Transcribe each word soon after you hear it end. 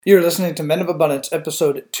You're listening to Men of Abundance,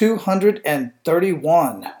 episode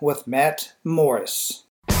 231 with Matt Morris.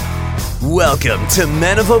 Welcome to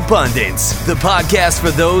Men of Abundance, the podcast for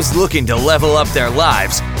those looking to level up their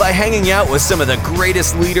lives by hanging out with some of the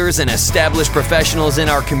greatest leaders and established professionals in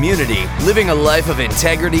our community, living a life of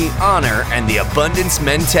integrity, honor, and the abundance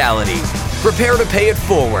mentality. Prepare to pay it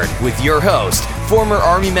forward with your host, former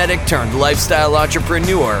Army medic turned lifestyle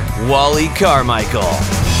entrepreneur, Wally Carmichael.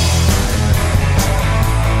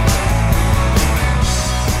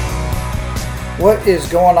 What is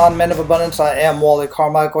going on, Men of Abundance? I am Wally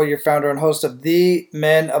Carmichael, your founder and host of the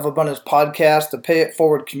Men of Abundance podcast, the Pay It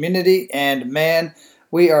Forward community. And man,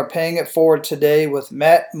 we are paying it forward today with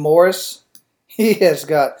Matt Morris. He has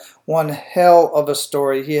got one hell of a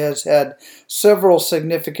story. He has had several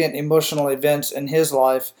significant emotional events in his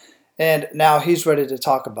life, and now he's ready to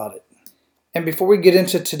talk about it. And before we get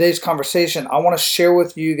into today's conversation, I want to share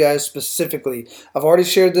with you guys specifically. I've already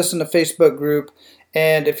shared this in the Facebook group.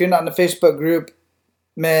 And if you're not in the Facebook group,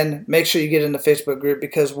 man, make sure you get in the Facebook group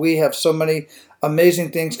because we have so many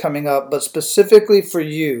amazing things coming up. But specifically for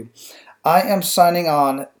you, I am signing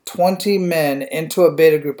on 20 men into a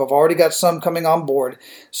beta group. I've already got some coming on board,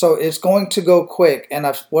 so it's going to go quick. And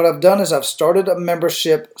what I've done is I've started a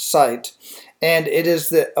membership site, and it is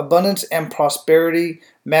the Abundance and Prosperity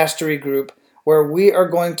Mastery Group, where we are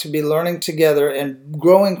going to be learning together and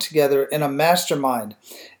growing together in a mastermind.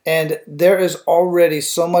 And there is already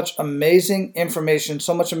so much amazing information,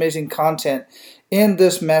 so much amazing content in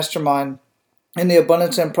this mastermind, in the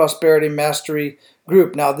Abundance and Prosperity Mastery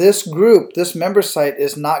group. Now, this group, this member site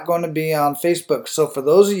is not going to be on Facebook. So for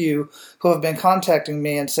those of you who have been contacting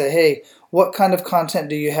me and say, hey, what kind of content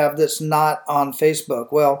do you have that's not on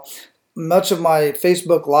Facebook? Well, much of my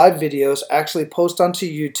Facebook live videos actually post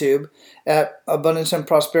onto YouTube at Abundance and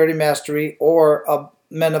Prosperity Mastery or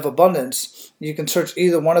Men of Abundance. You can search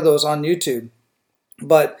either one of those on YouTube.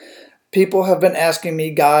 But people have been asking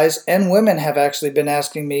me, guys and women have actually been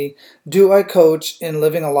asking me, do I coach in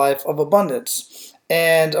living a life of abundance?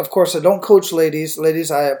 And of course, I don't coach ladies.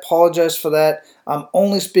 Ladies, I apologize for that. I'm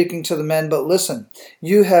only speaking to the men. But listen,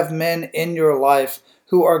 you have men in your life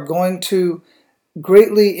who are going to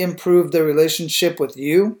greatly improve their relationship with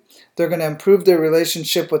you. They're going to improve their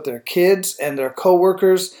relationship with their kids and their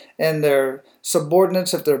coworkers and their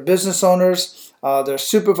subordinates if they're business owners, their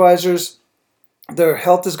supervisors. Their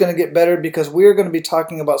health is going to get better because we're going to be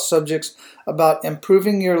talking about subjects about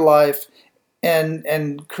improving your life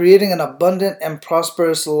and creating an abundant and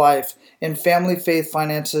prosperous life in family, faith,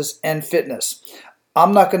 finances, and fitness.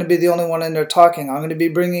 I'm not going to be the only one in there talking. I'm going to be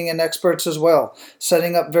bringing in experts as well,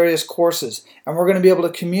 setting up various courses, and we're going to be able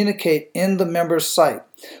to communicate in the members' site.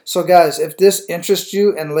 So guys, if this interests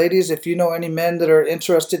you, and ladies, if you know any men that are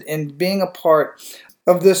interested in being a part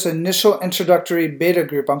of this initial introductory beta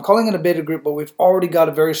group, I'm calling it a beta group, but we've already got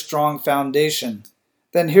a very strong foundation.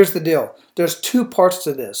 Then here's the deal. There's two parts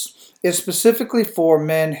to this. It's specifically for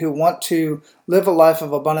men who want to live a life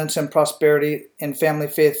of abundance and prosperity in family,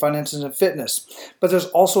 faith, finances, and fitness. But there's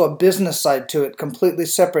also a business side to it, completely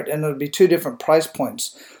separate, and it'll be two different price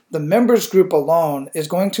points. The members group alone is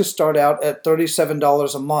going to start out at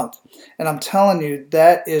 $37 a month. And I'm telling you,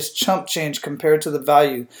 that is chump change compared to the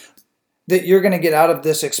value that you're going to get out of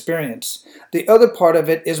this experience. The other part of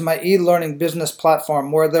it is my e-learning business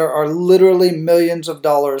platform, where there are literally millions of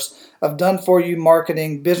dollars of done-for-you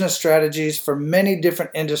marketing, business strategies for many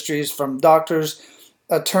different industries, from doctors,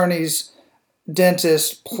 attorneys,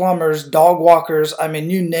 dentists, plumbers, dog walkers. I mean,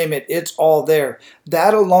 you name it, it's all there.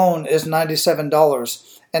 That alone is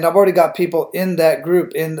 $97. And I've already got people in that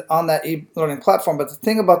group on that e-learning platform. But the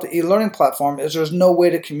thing about the e-learning platform is there's no way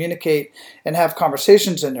to communicate and have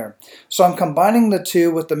conversations in there. So I'm combining the two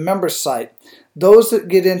with the members site. Those that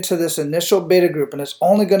get into this initial beta group, and it's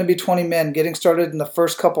only going to be 20 men getting started in the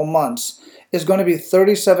first couple months, is going to be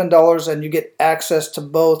 $37, and you get access to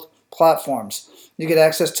both platforms. You get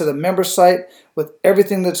access to the members site with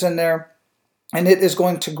everything that's in there, and it is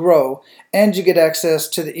going to grow, and you get access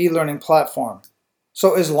to the e-learning platform.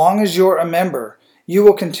 So as long as you're a member, you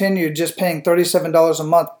will continue just paying $37 a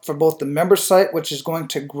month for both the member site, which is going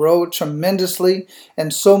to grow tremendously,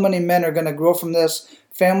 and so many men are going to grow from this.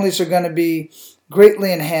 Families are going to be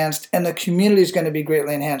greatly enhanced, and the community is going to be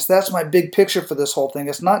greatly enhanced. That's my big picture for this whole thing.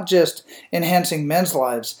 It's not just enhancing men's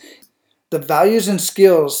lives. The values and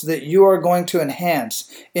skills that you are going to enhance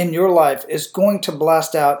in your life is going to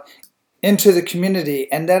blast out into the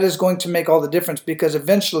community, and that is going to make all the difference because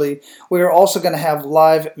eventually we are also going to have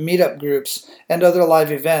live meetup groups and other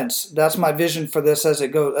live events. That's my vision for this as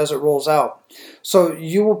it rolls out. So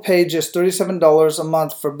you will pay just $37 a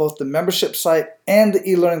month for both the membership site and the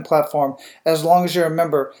e-learning platform. As long as you're a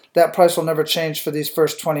member, that price will never change for these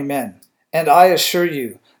first 20 men. And I assure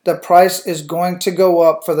you, the price is going to go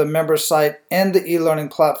up for the member site and the e-learning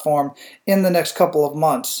platform in the next couple of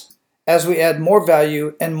months as we add more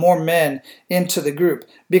value and more men into the group,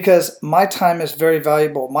 because my time is very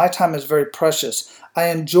valuable. My time is very precious. I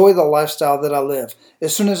enjoy the lifestyle that I live.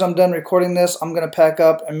 As soon as I'm done recording this, I'm going to pack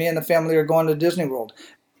up and me and the family are going to Disney World.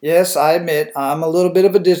 Yes, I admit I'm a little bit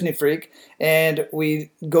of a Disney freak, and we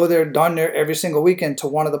go there darn near every single weekend to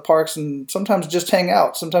one of the parks and sometimes just hang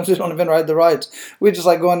out. Sometimes we don't even ride the rides. We just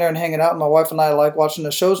like going there and hanging out. My wife and I like watching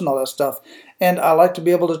the shows and all that stuff. And I like to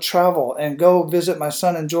be able to travel and go visit my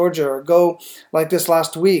son in Georgia, or go like this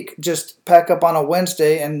last week, just pack up on a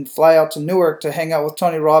Wednesday and fly out to Newark to hang out with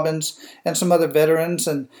Tony Robbins and some other veterans.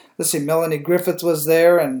 And let's see, Melanie Griffith was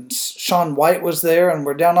there and Shaun White was there, and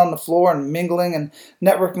we're down on the floor and mingling and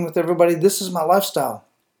networking with everybody. This is my lifestyle.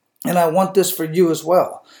 And I want this for you as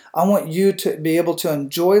well. I want you to be able to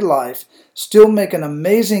enjoy life, still make an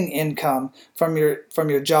amazing income from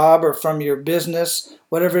your job or from your business,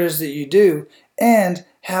 whatever it is that you do, and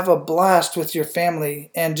have a blast with your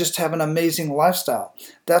family and just have an amazing lifestyle.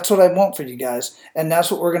 That's what I want for you guys, and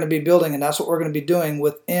that's what we're going to be building, and that's what we're going to be doing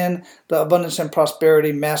within the Abundance and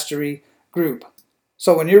Prosperity Mastery group.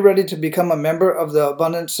 So when you're ready to become a member of the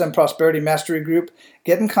Abundance and Prosperity Mastery Group,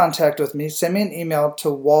 get in contact with me. Send me an email to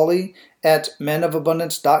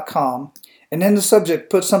wally@menofabundance.com, and in the subject,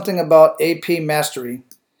 put something about AP Mastery.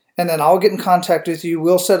 And then I'll get in contact with you.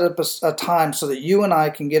 We'll set up a time so that you and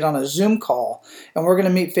I can get on a Zoom call, and we're going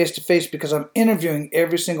to meet face to face because I'm interviewing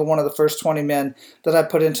every single one of the first 20 men that I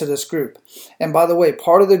put into this group. And by the way,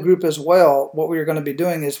 part of the group as well, what we are going to be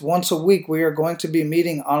doing is once a week we are going to be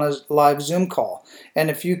meeting on a live Zoom call.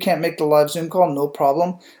 And if you can't make the live Zoom call, no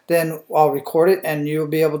problem. Then I'll record it and you'll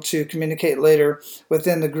be able to communicate later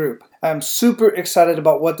within the group. I'm super excited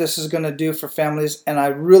about what this is going to do for families, and I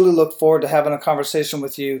really look forward to having a conversation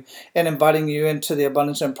with you and inviting you into the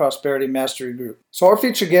Abundance and Prosperity Mastery Group. So our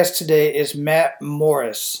featured guest today is Matt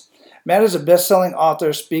Morris. Matt is a best-selling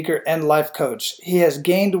author, speaker, and life coach. He has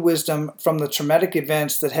gained wisdom from the traumatic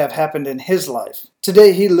events that have happened in his life.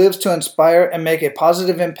 Today, he lives to inspire and make a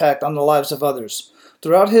positive impact on the lives of others.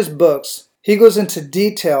 Throughout his books, he goes into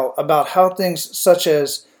detail about how things such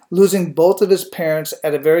as losing both of his parents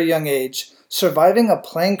at a very young age, surviving a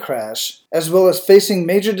plane crash, as well as facing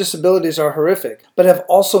major disabilities are horrific, but have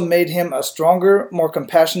also made him a stronger, more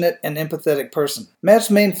compassionate, and empathetic person. Matt's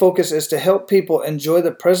main focus is to help people enjoy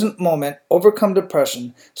the present moment, overcome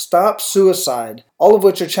depression, stop suicide, all of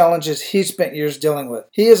which are challenges he spent years dealing with.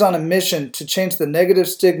 He is on a mission to change the negative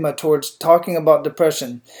stigma towards talking about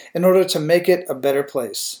depression in order to make it a better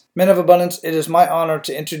place. Men of Abundance, it is my honor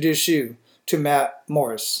to introduce you to Matt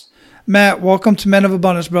Morris. Matt, welcome to Men of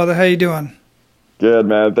Abundance, brother. How you doing? Good,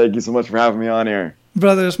 man. Thank you so much for having me on here.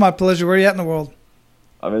 Brother, it's my pleasure. Where are you at in the world?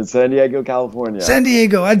 I'm in San Diego, California. San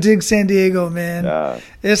Diego. I dig San Diego, man. Yeah.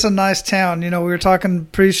 It's a nice town. You know, we were talking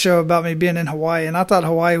pre-show about me being in Hawaii, and I thought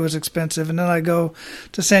Hawaii was expensive. And then I go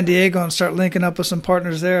to San Diego and start linking up with some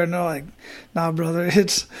partners there, and they're like, nah, brother,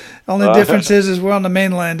 it's only difference is we're on the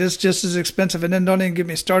mainland. It's just as expensive. And then don't even get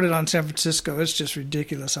me started on San Francisco. It's just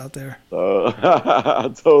ridiculous out there.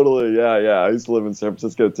 Totally. Yeah. I used to live in San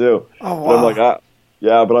Francisco, too. Oh, wow. But I'm like,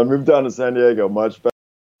 but I moved down to San Diego, much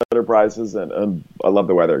better prices, and I love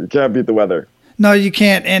the weather. You can't beat the weather. No, you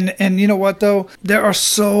can't. And you know what, though? There are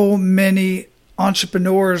so many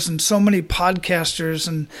entrepreneurs and so many podcasters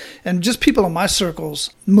and just people in my circles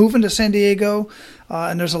moving to San Diego,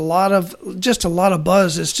 and there's a lot of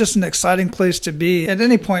buzz. It's just an exciting place to be. At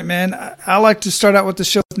any point, man, I like to start out with the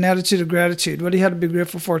show with an attitude of gratitude. What do you have to be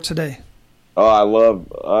grateful for today? Oh, I love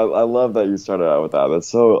that you started out with that. That's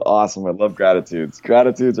so awesome. I love gratitudes.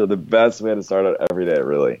 Gratitudes are the best way to start out every day,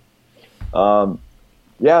 really.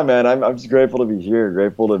 Yeah, man, I'm just grateful to be here,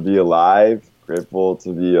 grateful to be alive, grateful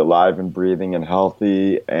to be alive and breathing and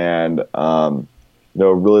healthy, and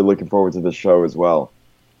really looking forward to the show as well.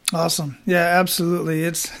 Awesome. Yeah, absolutely.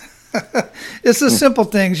 It's it's the simple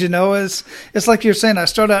things, you know. It's like you're saying, I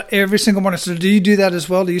start out every single morning. So do you do that as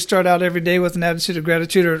well? Do you start out every day with an attitude of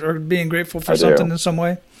gratitude or being grateful for something in some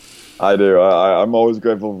way? I do. I'm always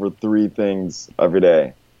grateful for 3 things every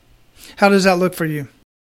day. How does that look for you?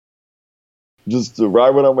 Just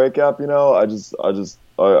right when I wake up,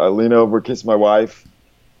 I lean over, kiss my wife,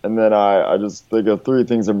 and then I just think of 3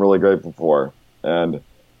 things I'm really grateful for. And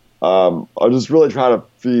I just really try to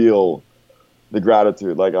feel the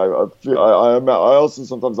gratitude. Like I feel, I also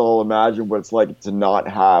sometimes I'll imagine what it's like to not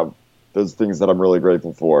have those things that I'm really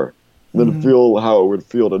grateful for, and then feel how it would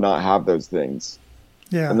feel to not have those things.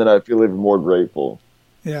 Yeah. And then I feel even more grateful.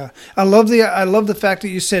 Yeah. I love the fact that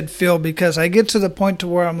you said feel, because I get to the point to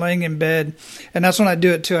where I'm laying in bed, and that's when I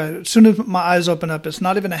do it too. As soon as my eyes open up, it's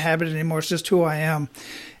not even a habit anymore. It's just who I am.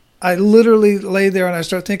 I literally lay there and I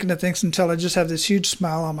start thinking of things until I just have this huge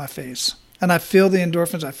smile on my face. And I feel the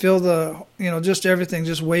endorphins. I feel the, just everything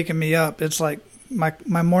just waking me up. It's like my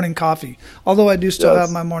morning coffee. Although I do still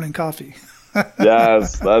have my morning coffee.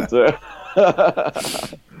 Yes, that's it.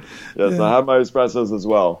 Yes, I have my espressos as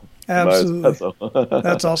well. Absolutely.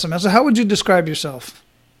 That's awesome. So how would you describe yourself?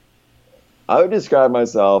 I would describe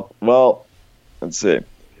myself, well, let's see.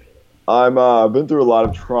 I've been through a lot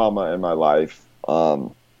of trauma in my life.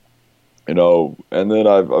 And then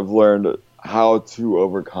I've learned how to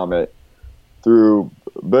overcome it through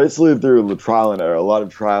the trial and error, a lot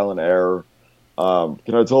of trial and error.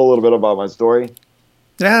 Can I tell a little bit about my story?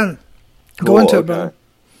 Yeah, cool. Go into it, bro.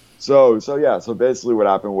 So basically what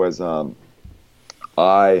happened was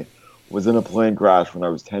I was in a plane crash when I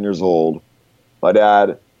was 10 years old. My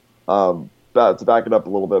dad, to back it up a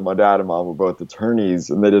little bit, my dad and mom were both attorneys,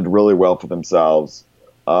 and they did really well for themselves.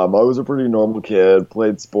 I was a pretty normal kid,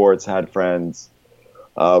 played sports, had friends,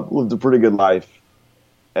 lived a pretty good life.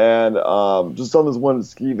 And just on this one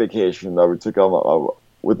ski vacation that we took on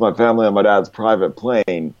with my family on my dad's private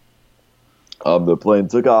plane, the plane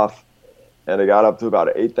took off, and it got up to about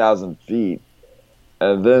 8,000 feet.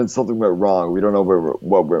 And then something went wrong. We don't know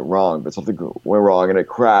what went wrong, but something went wrong, and it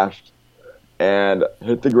crashed and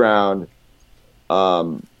hit the ground.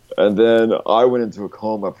 And then I went into a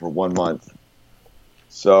coma for 1 month.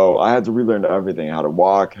 So I had to relearn everything: how to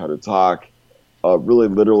walk, how to talk, really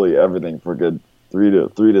literally everything for a good 3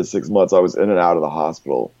 to 6 months. I was in and out of the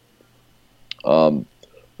hospital.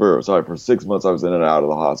 For 6 months I was in and out of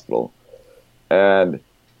the hospital. And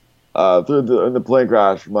in the plane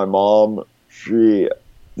crash, my mom, she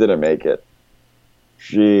didn't make it.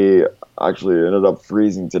 She actually ended up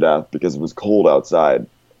freezing to death because it was cold outside.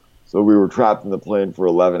 So we were trapped in the plane for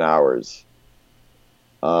 11 hours.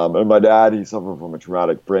 And my dad, he suffered from a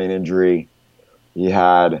traumatic brain injury. He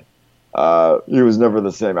was never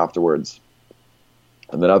the same afterwards.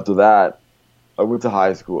 And then after that, I went to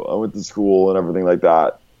high school. I went to school and everything like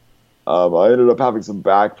that. I ended up having some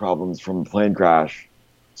back problems from the plane crash.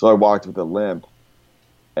 So I walked with a limp.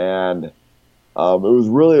 And it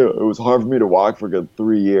was hard for me to walk for a good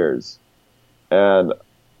 3 years. And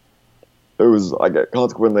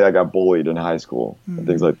consequently, I got bullied in high school and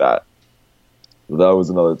things like that. So that was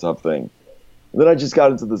another tough thing. And then I just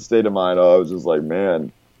got into the state of mind. I was just like,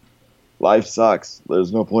 man, life sucks.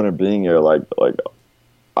 There's no point in being here. Like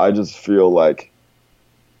I just feel like,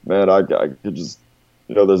 man, I could just,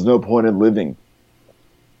 there's no point in living.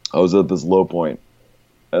 I was at this low point.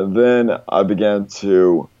 And then I began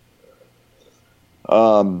to,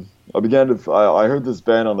 I heard this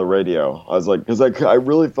band on the radio. I was like, because I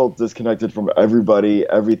really felt disconnected from everybody,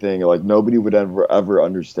 everything. Like nobody would ever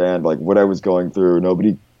understand like what I was going through.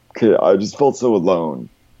 Nobody could. I just felt so alone,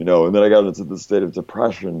 And then I got into this state of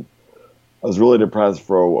depression. I was really depressed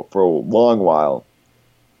for a long while,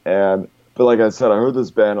 but like I said, I heard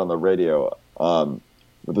this band on the radio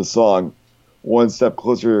with the song "One Step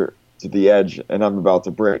Closer to the Edge," and I'm about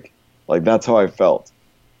to break. Like that's how I felt.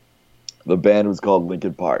 The band was called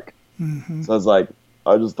Linkin Park. Mm-hmm. So I was like,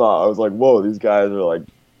 whoa, these guys are like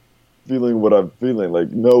feeling what I'm feeling, like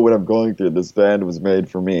know what I'm going through. This band was made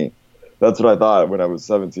for me. That's what I thought when I was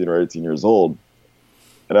 17 or 18 years old.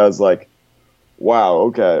 And I was like,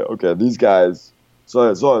 wow, okay, these guys. So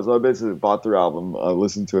I basically bought their album, I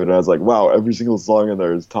listened to it, and I was like, wow, every single song in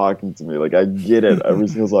there is talking to me. Like I get it, every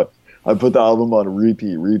single song. I put the album on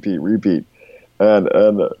repeat. And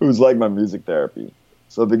it was like my music therapy.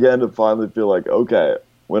 So I began to finally feel like, okay,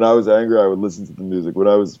 when I was angry, I would listen to the music. When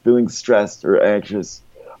I was feeling stressed or anxious,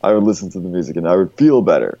 I would listen to the music and I would feel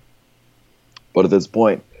better. But at this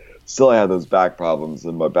point, still I had those back problems,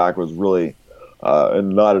 and my back was really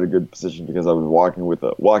not in a good position because I was walking with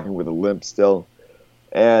a limp still.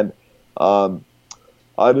 And I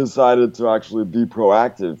decided to actually be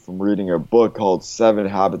proactive from reading a book called 7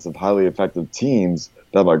 Habits of Highly Effective Teens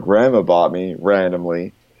that my grandma bought me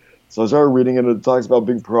randomly. So I started reading it, and it talks about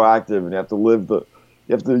being proactive, and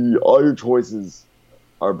all your choices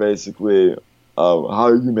are basically how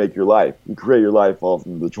you make your life. You create your life all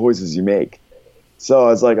from the choices you make. So I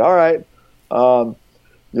was like, all right, I'm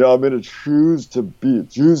going to choose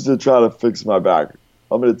to try to fix my back.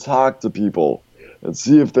 I'm going to talk to people and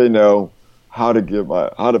see if they know how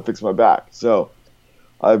to fix my back. So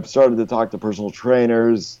I've started to talk to personal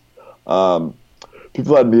trainers,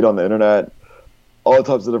 people I'd meet on the internet, all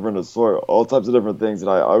types of different things.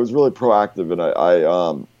 And I was really proactive, and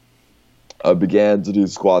I began to do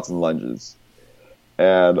squats and lunges,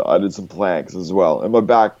 and I did some planks as well. And my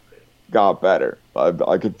back got better.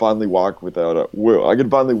 I could finally walk without a wheel. I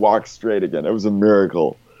could finally walk straight again. It was a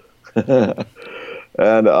miracle. And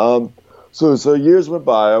so years went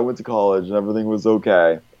by. I went to college, and everything was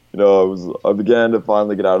okay. I began to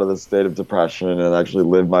finally get out of the state of depression and actually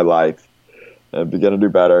live my life and began to do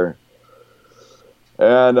better.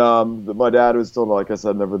 And my dad was still, like I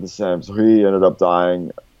said, never the same. So he ended up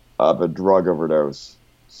dying of a drug overdose.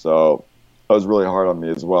 So that was really hard on me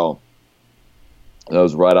as well. And that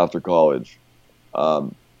was right after college.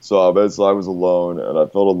 So basically I was alone, and I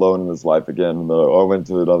felt alone in this life again. And I went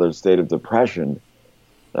to another state of depression.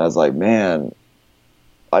 And I was like, man,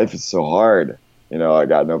 life is so hard. I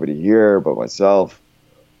got nobody here but myself.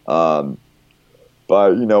 But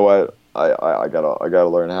you know what? I gotta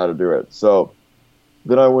learn how to do it. So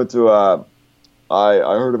then I went to I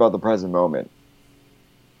heard about the present moment.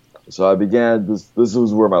 So I began this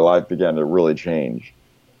was where my life began to really change.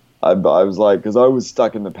 I was like, because I was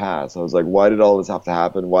stuck in the past. I was like, why did all this have to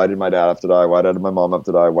happen? Why did my dad have to die? Why did my mom have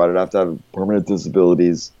to die? Why did I have to have permanent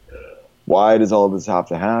disabilities? Why does all this have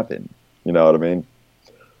to happen? You know what I mean?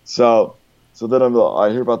 So then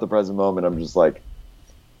I hear about the present moment. I'm just like,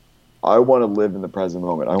 I want to live in the present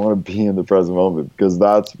moment. I want to be in the present moment, because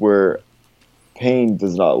that's where pain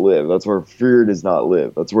does not live. That's where fear does not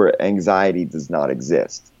live. That's where anxiety does not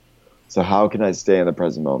exist. So how can I stay in the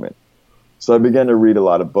present moment? So I began to read a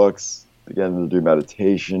lot of books, began to do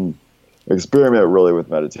meditation, experiment really with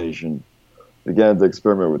meditation, began to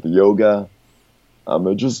experiment with yoga,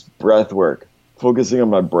 just breath work, focusing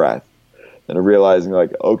on my breath, and realizing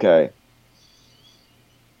like, okay,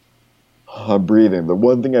 I'm breathing. The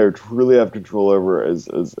one thing I truly have control over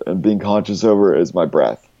and being conscious over is my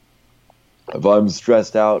breath. If I'm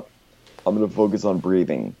stressed out, I'm going to focus on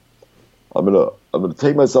breathing. I'm going to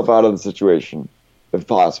take myself out of the situation, if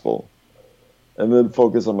possible, and then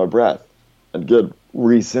focus on my breath and get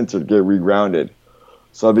re-centered, get re-grounded.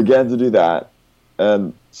 So I began to do that,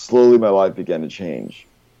 and slowly my life began to change.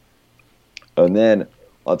 And then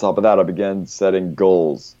on top of that, I began setting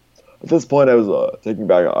goals. At this point, I was taking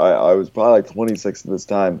back. I was probably like 26 at this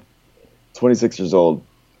time, 26 years old.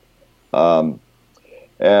 And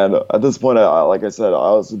at this point, like I said, I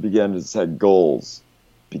also began to set goals,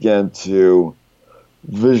 began to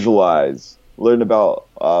visualize, learn about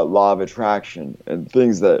law of attraction and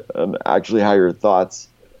things and actually how your thoughts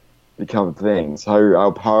become things, how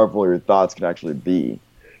powerful your thoughts can actually be.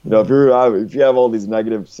 If you have all these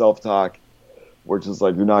negative self-talk, where it's just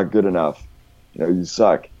like you're not good enough, you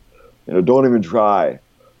suck. Don't even try.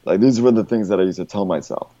 Like, these were the things that I used to tell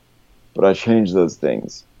myself. But I changed those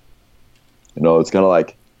things. It's kind of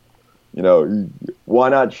like, why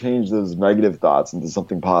not change those negative thoughts into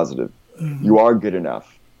something positive? Mm-hmm. You are good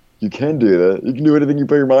enough. You can do that. You can do anything you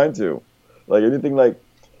put your mind to. Like, anything like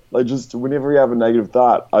just whenever you have a negative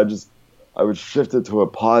thought, I would shift it to a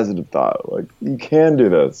positive thought. Like, you can do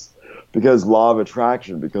this. Because law of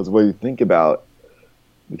attraction, because what you think about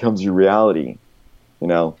becomes your reality,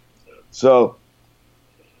 So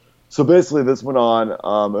basically this went on,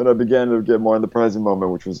 and I began to get more in the present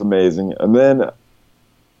moment, which was amazing. And then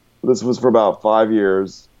this was for about 5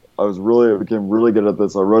 years. I became really good at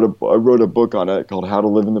this. I wrote a book on it called How to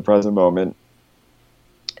Live in the Present Moment.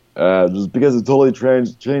 Just because it totally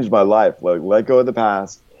changed my life. Like, let go of the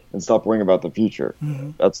past and stop worrying about the future.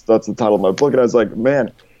 Mm-hmm. That's the title of my book. And I was like,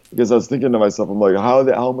 man, because I was thinking to myself, I'm like,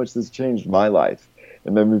 how much this changed my life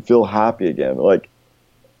and made me feel happy again. Like,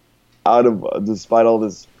 despite all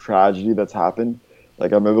this tragedy that's happened,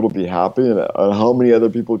 like, I'm able to be happy, and how many other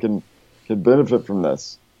people can benefit from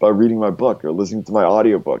this by reading my book or listening to my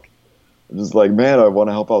audiobook. I'm just like, man, I want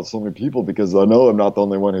to help out so many people because I know I'm not the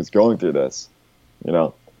only one who's going through this, Yeah,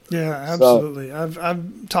 absolutely. So,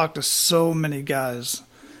 I've talked to so many guys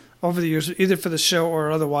over the years, either for the show or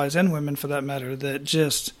otherwise, and women for that matter, that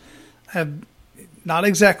just have not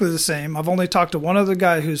exactly the same. I've only talked to one other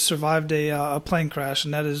guy who's survived a plane crash,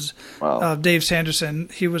 and that is Dave Sanderson.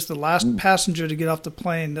 He was the last passenger to get off the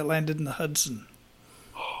plane that landed in the Hudson.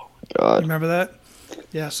 Oh, my God. You remember that?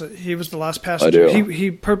 Yeah, so he was the last passenger. I do.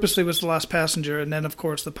 He purposely was the last passenger, and then, of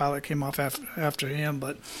course, the pilot came off after him.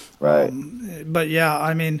 But right. But yeah,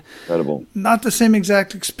 I mean, incredible. Not the same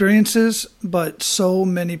exact experiences, but so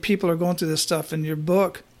many people are going through this stuff in your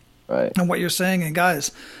book, right? And what you're saying. And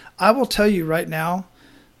guys, I will tell you right now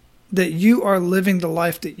that you are living the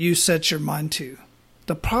life that you set your mind to.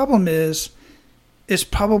 The problem is it's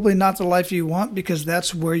probably not the life you want, because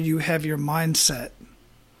that's where you have your mindset.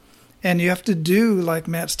 And you have to do like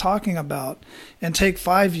Matt's talking about and take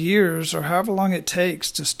 5 years or however long it takes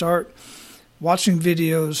to start watching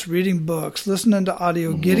videos, reading books, listening to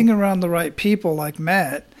audio, getting around the right people like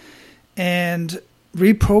Matt, and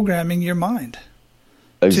reprogramming your mind.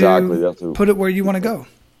 Exactly. You have to put it where you want to go.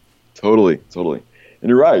 Totally. And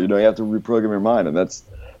you're right. You have to reprogram your mind, and that's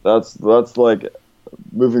like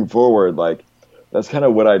moving forward. Like that's kind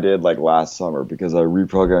of what I did like last summer, because I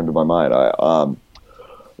reprogrammed my mind.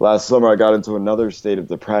 Last summer I got into another state of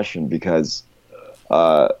depression because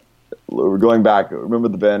we're going back. Remember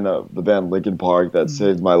the band Linkin Park that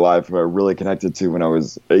saved my life, who I really connected to when I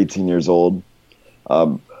was 18 years old.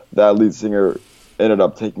 That lead singer ended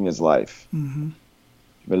up taking his life,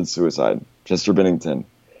 committed suicide, Chester Bennington.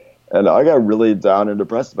 And I got really down and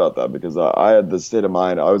depressed about that, because I had this state of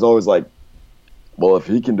mind. I was always like, well, if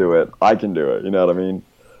he can do it, I can do it. You know what I mean?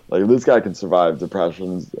 Like, if this guy can survive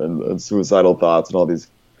depressions and suicidal thoughts and all this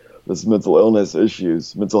mental illness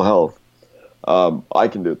issues, mental health, I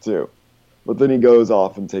can do it too. But then he goes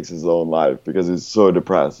off and takes his own life because he's so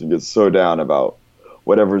depressed and gets so down about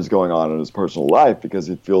whatever is going on in his personal life, because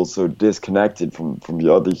he feels so disconnected from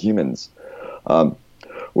the other humans.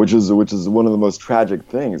 Which is one of the most tragic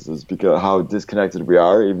things, is because how disconnected we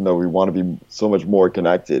are, even though we want to be so much more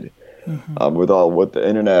connected. With the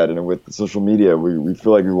internet and with the social media, we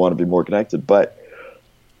feel like we want to be more connected, but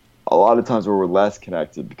a lot of times we're less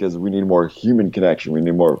connected because we need more human connection. We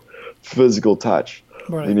need more physical touch.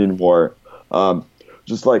 Right. We need more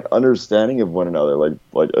just like understanding of one another, like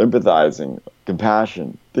empathizing,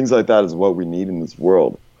 compassion, things like that is what we need in this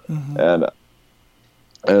world. And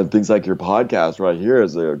things like your podcast right here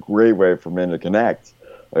is a great way for men to connect.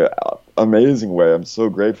 Amazing way. I'm so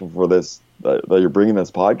grateful for this, that you're bringing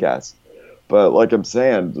this podcast. But like I'm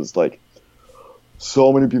saying, just like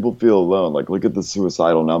so many people feel alone. Like, look at the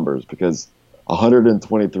suicidal numbers, because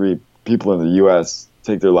 123 people in the U.S.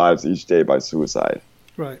 take their lives each day by suicide.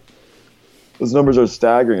 Right. Those numbers are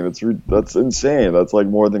staggering. That's insane. That's like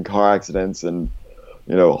more than car accidents and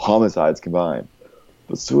homicides combined.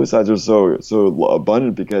 But suicides are so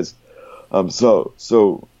abundant because there's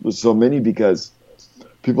so many, because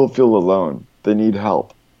people feel alone. They need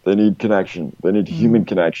help. They need connection. They need human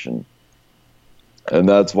connection. And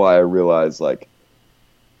that's why I realized,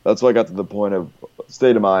 that's why I got to the point of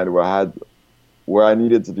state of mind where I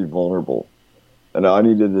needed to be vulnerable, and I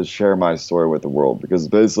needed to share my story with the world, because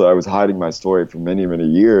basically I was hiding my story for many, many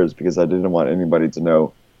years because I didn't want anybody to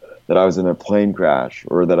know that I was in a plane crash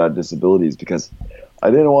or that I had disabilities, because I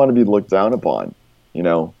didn't want to be looked down upon,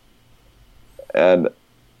 but then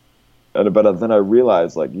I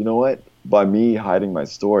realized, you know what? By me hiding my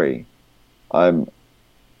story, I'm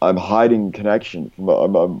hiding connection.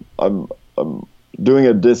 I'm doing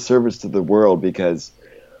a disservice to the world, because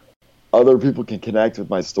other people can connect with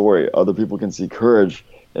my story. Other people can see courage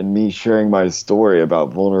in me sharing my story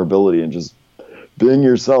about vulnerability and just being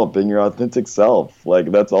yourself, being your authentic self.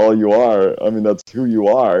 That's all you are. I mean, that's who you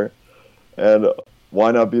are. And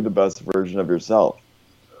why not be the best version of yourself?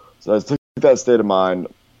 So I took that state of mind,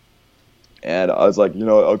 and I was like,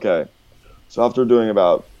 okay. So after doing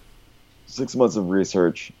about 6 months of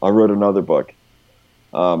research, I wrote another book.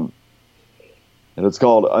 And it's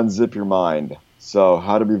called Unzip Your Mind. So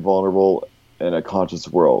how to be vulnerable in a conscious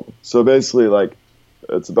world. So basically,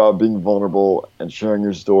 it's about being vulnerable and sharing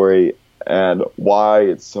your story, and why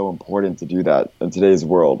it's so important to do that in today's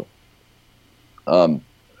world. And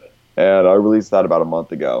I released that about a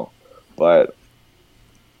month ago. But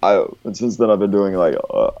since then I've been doing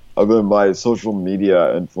my social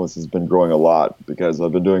media influence has been growing a lot, because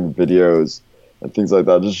I've been doing videos and things like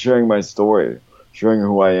that, just sharing my story, sharing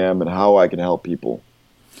who I am and how I can help people.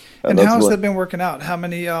 And how has that been working out? How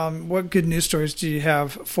many, what good news stories do you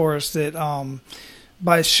have for us that,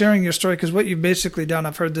 by sharing your story, because what you've basically done,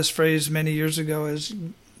 I've heard this phrase many years ago, is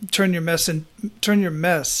turn your mess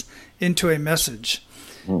into a message.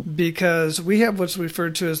 Because we have what's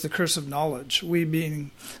referred to as the curse of knowledge. We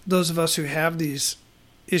being those of us who have these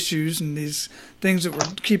issues and these things that we're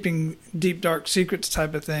keeping deep, dark secrets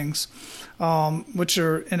type of things, and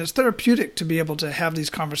it's therapeutic to be able to have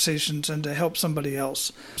these conversations and to help somebody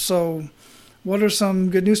else. So what are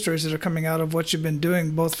some good news stories that are coming out of what you've been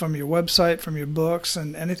doing, both from your website, from your books,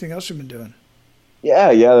 and anything else you've been doing?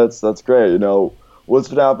 Yeah, that's great. What's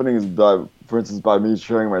been happening is, for instance, by me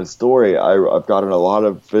sharing my story, I've gotten a lot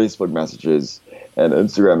of Facebook messages and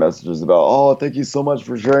Instagram messages about, oh, thank you so much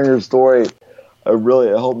for sharing your story. It really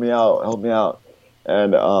helped me out.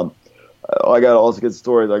 And I also get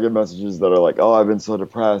stories. I get messages that are like, oh, I've been so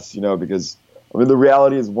depressed, because I mean, the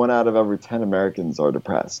reality is 1 out of every 10 Americans are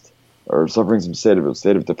depressed or suffering some state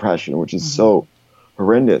of depression, which is so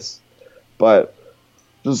horrendous. But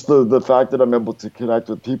just the fact that I'm able to connect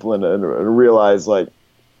with people and realize, like,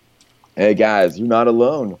 hey guys, you're not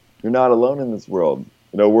alone. You're not alone in this world.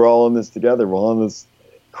 You know, we're all in this together. We're all in this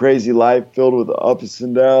crazy life filled with ups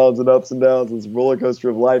and downs, this roller coaster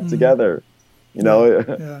of life together. You know,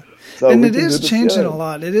 Yeah. so And we it can is do this changing good. a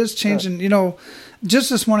lot. It is changing. You know, just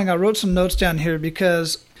this morning I wrote some notes down here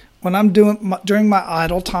because when I'm during my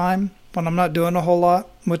idle time, when I'm not doing a whole lot,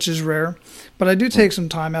 which is rare, but I do take some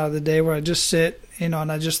time out of the day where I just sit, you know,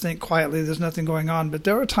 and I just think quietly. There's nothing going on. But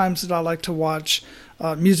there are times that I like to watch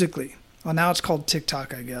Musical.ly. Well, now it's called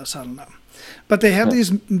TikTok, I guess. I don't know. But they have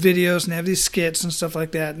these videos and they have these skits and stuff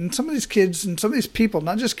like that. And some of these kids and some of these people,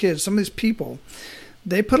 not just kids, some of these people,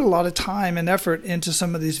 they put a lot of time and effort into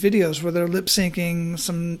some of these videos where they're lip syncing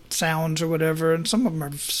some sounds or whatever. And some of them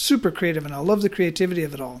are super creative, and I love the creativity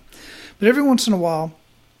of it all. But every once in a while,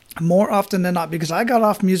 more often than not, because I got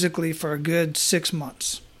off Musical.ly for a good 6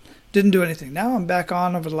 months, didn't do anything. Now I'm back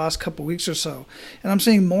on over the last couple of weeks or so, and I'm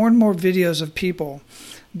seeing more and more videos of people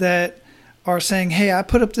that are saying, hey, I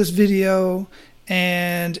put up this video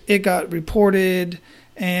and it got reported,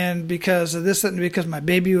 and because of this, and because my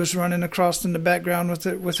baby was running across in the background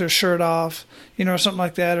with her shirt off, you know, or something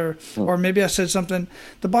like that, or maybe I said something.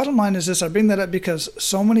 The bottom line is this: I bring that up because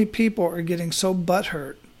so many people are getting so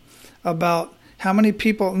butthurt about how many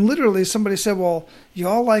people, and literally somebody said, well, you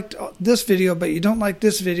all liked this video, but you don't like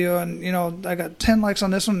this video, and you know, I got 10 likes on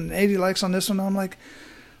this one and 80 likes on this one. And I'm like,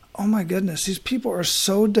 oh my goodness, these people are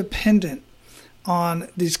so dependent on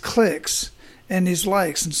these clicks and these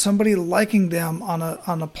likes and somebody liking them on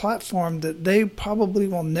a platform that they probably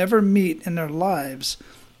will never meet in their lives.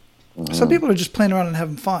 Some people are just playing around and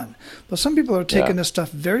having fun, but some people are taking this stuff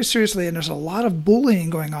very seriously, and there's a lot of bullying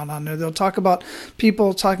going on there. They'll talk about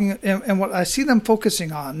people talking, and what I see them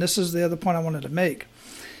focusing on, this is the other point I wanted to make,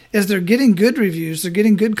 is they're getting good reviews, they're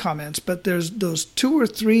getting good comments, but there's those 2 or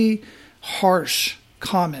 3 harsh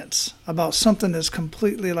comments about something that's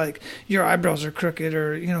completely like your eyebrows are crooked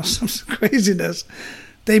or, you know, some craziness.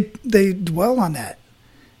 They dwell on that.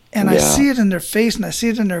 And I see it in their face, and I see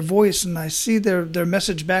it in their voice, and I see their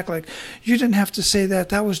message back like, you didn't have to say that.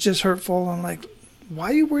 That was just hurtful. I'm like, why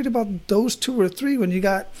are you worried about those 2 or 3 when you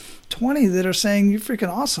got 20 that are saying you're freaking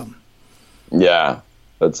awesome? Yeah,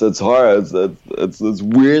 it's hard. It's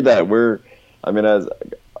weird that as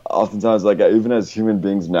oftentimes, like, even as human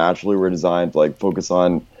beings, naturally we're designed to like focus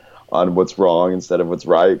on what's wrong instead of what's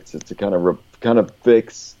right, to kind of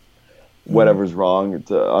fix whatever's wrong.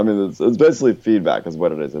 It's basically feedback is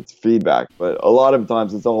what it is. It's feedback, but a lot of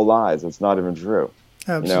times it's all lies. It's not even true.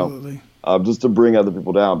 Absolutely. You know? Just to bring other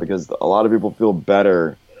people down, because a lot of people feel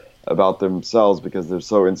better about themselves because they're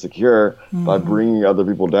so insecure. By bringing other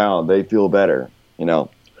people down, they feel better, you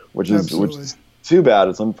know, which is too bad.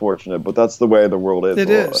 It's unfortunate, but that's the way the world is.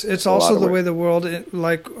 It is. It's also the way the world,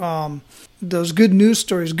 like those good news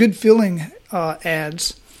stories, good feeling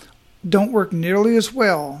ads don't work nearly as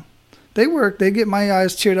well. They work. They get my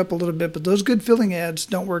eyes cheered up a little bit, but those good feeling ads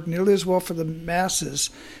don't work nearly as well for the masses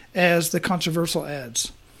as the controversial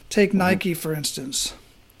ads. Take Nike, for instance,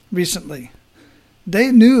 recently.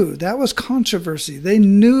 They knew that was controversy. They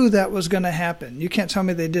knew that was going to happen. You can't tell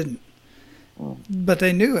me they didn't. But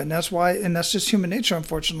they knew, and that's why, and that's just human nature,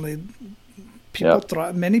 unfortunately.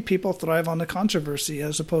 Many people thrive on the controversy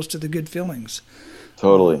as opposed to the good feelings.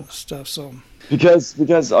 Totally. Stuff, so...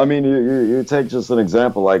 Because I mean, you take just an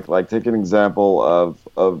example, like take an example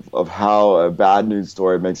of how a bad news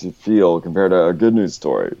story makes you feel compared to a good news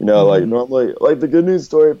story. You know, like normally, like the good news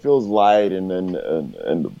story feels light and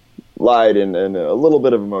light and a little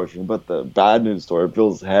bit of emotion, but the bad news story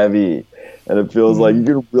feels heavy, and it feels like you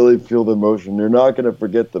can really feel the emotion. You're not going to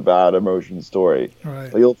forget the bad emotion story. Right.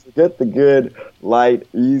 But you'll forget the good, light,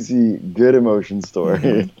 easy, good emotion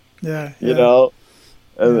story. Yeah. You know.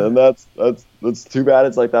 And that's too bad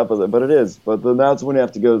it's like that, but it is. But then that's when you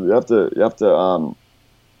have to go. You have to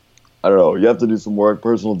I don't know. You have to do some work,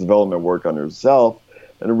 personal development work on yourself,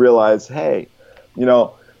 and realize, hey, you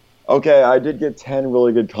know, okay, I did get 10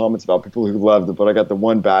 really good comments about people who loved it, but I got the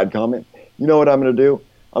one bad comment. You know what I'm gonna do?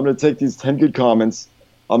 I'm gonna take these 10 good comments.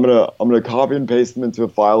 I'm gonna copy and paste them into a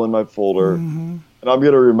file in my folder, and I'm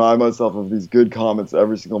gonna remind myself of these good comments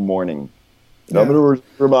every single morning. And I'm going to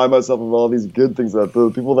remind myself of all these good things, that the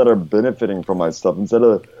people that are benefiting from my stuff, instead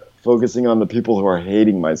of focusing on the people who are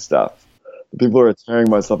hating my stuff, the people who are tearing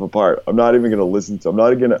my stuff apart. I'm not even going to listen to them.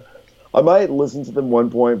 I might listen to them one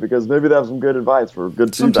point because maybe they have some good advice for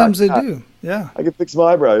good feedback. Sometimes they do, yeah. I can fix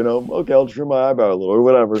my eyebrow, you know. Okay, I'll trim my eyebrow a little or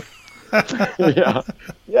whatever.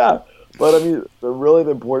 Yeah. But I mean, the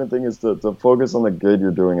important thing is to focus on the good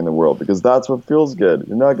you're doing in the world, because that's what feels good.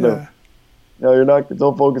 You're not gonna,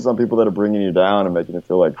 don't focus on people that are bringing you down and making you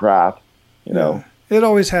feel like crap. You know, it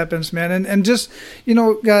always happens, man. And just,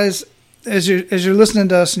 guys, as you're listening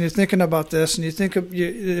to us and you're thinking about this, and you think of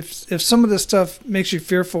if some of this stuff makes you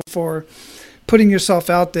fearful for putting yourself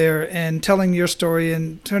out there and telling your story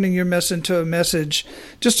and turning your mess into a message,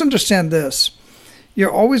 just understand this: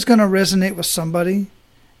 you're always going to resonate with somebody,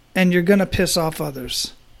 and you're going to piss off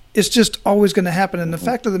others. It's just always going to happen. And the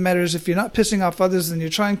fact of the matter is, if you're not pissing off others, then you're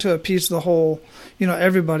trying to appease the whole,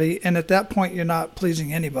 everybody. And at that point, you're not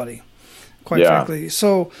pleasing anybody, quite frankly.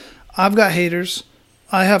 So I've got haters.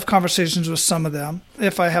 I have conversations with some of them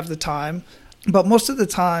if I have the time. But most of the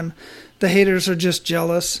time, the haters are just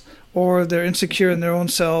jealous, or they're insecure in their own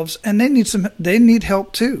selves, and they need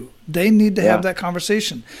help too. They need to have that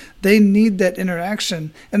conversation. They need that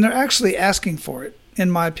interaction, and they're actually asking for it,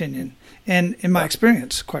 in my opinion, and in my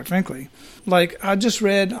experience, quite frankly. Like, I just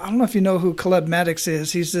read, I don't know if you know who Caleb Maddox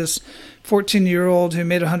is. He's this 14-year-old who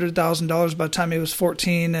made $100,000 by the time he was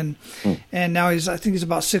 14, and now I think he's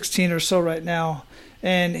about 16 or so right now.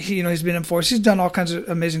 And he's been in force. He's done all kinds of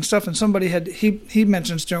amazing stuff. And somebody he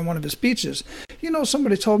mentions during one of his speeches,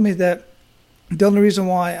 somebody told me that the only reason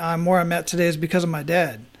why I'm where I'm at today is because of my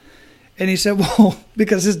dad. And he said, well,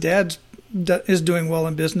 because his dad is doing well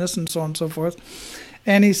in business and so on and so forth.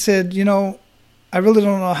 And he said, I really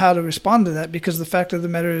don't know how to respond to that, because the fact of the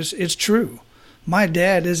matter is, it's true. My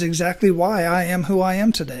dad is exactly why I am who I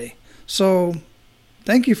am today. So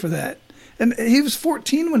thank you for that. And he was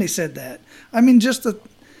 14 when he said that. I mean, just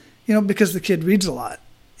because the kid reads a lot,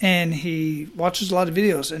 and he watches a lot of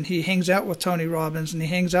videos, and he hangs out with Tony Robbins, and he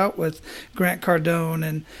hangs out with Grant Cardone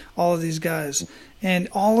and all of these guys. And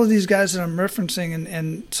all of these guys that I'm referencing,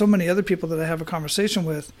 and so many other people that I have a conversation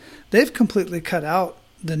with, they've completely cut out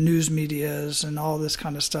the news medias and all this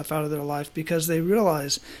kind of stuff out of their life, because they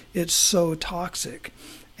realize it's so toxic,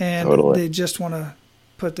 and they just want to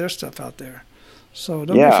put their stuff out there. So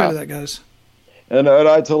don't be afraid of that, guys. And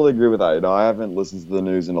I totally agree with that. I haven't listened to the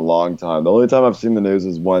news in a long time. The only time I've seen the news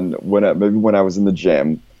is when I was in the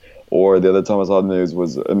gym, or the other time I saw the news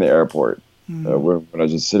was in the airport, when I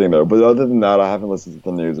was just sitting there. But other than that, I haven't listened to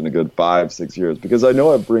the news in a good 5-6 years, because I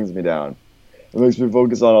know it brings me down. It makes me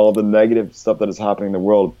focus on all the negative stuff that is happening in the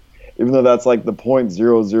world, even though that's like the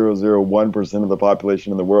 0.0001% of the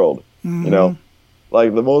population in the world.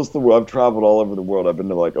 Like I've traveled all over the world. I've been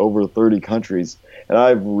to like over 30 countries, and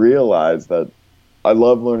I've realized that I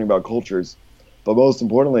love learning about cultures, but most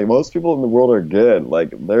importantly, most people in the world are good.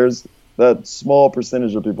 Like, there's that small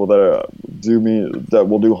percentage of people that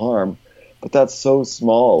will do harm, but that's so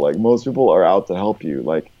small. Like, most people are out to help you.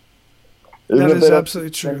 Like, that is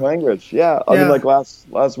absolutely true. Language, I mean, like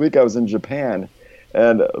last week I was in Japan,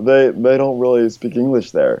 and they don't really speak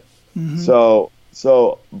English there.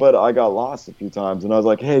 So, but I got lost a few times, and I was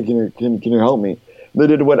like, hey, can you help me? They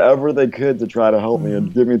did whatever they could to try to help me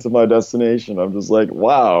and get me to my destination. I'm just like,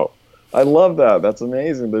 wow, I love that. That's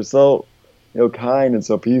amazing. They're so, kind and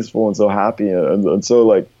so peaceful and so happy and so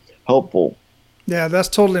like helpful. Yeah, that's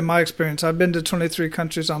totally my experience. I've been to 23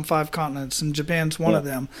 countries on 5 continents, and Japan's one of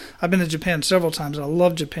them. I've been to Japan several times. I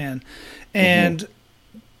love Japan. And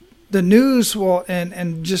the news,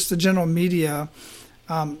 and just the general media,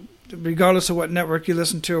 regardless of what network you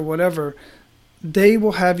listen to or whatever, they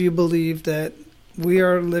will have you believe that we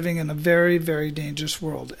are living in a very, very dangerous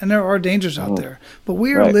world. And there are dangers out there. But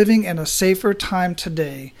we are living in a safer time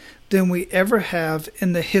today than we ever have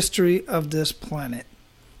in the history of this planet.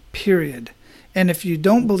 Period. And if you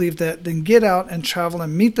don't believe that, then get out and travel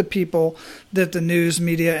and meet the people that the news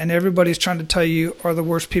media and everybody's trying to tell you are the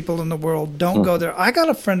worst people in the world. Don't go there. I got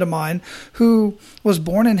a friend of mine who was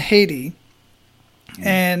born in Haiti,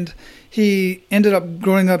 and he ended up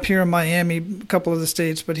growing up here in Miami, a couple of the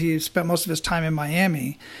states, but he spent most of his time in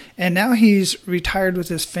Miami. And now he's retired with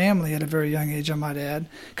his family at a very young age, I might add,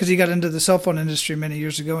 because he got into the cell phone industry many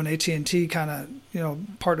years ago, and AT&T kind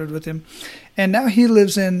of, partnered with him. And now he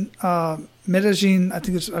lives in Medellin,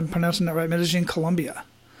 I'm pronouncing that right, Medellin, Colombia,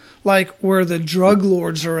 like where the drug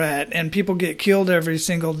lords are at, and people get killed every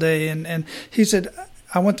single day. And he said,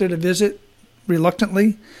 I went there to visit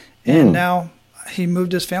reluctantly, and now he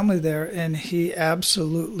moved his family there, and he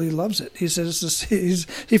absolutely loves it. He says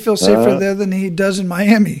he feels safer there than he does in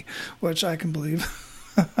Miami, which I can believe.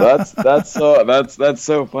 that's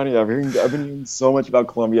so funny. I've been hearing so much about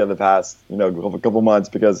Colombia in the past, a couple months,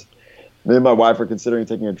 because me and my wife are considering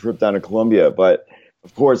taking a trip down to Colombia. But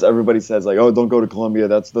of course, everybody says like, "Oh, don't go to Colombia.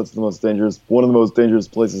 That's one of the most dangerous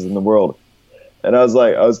places in the world." And I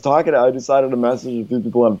decided to message a few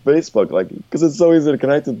people on Facebook, like, because it's so easy to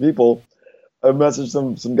connect with people. I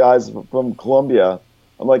messaged some guys from Colombia.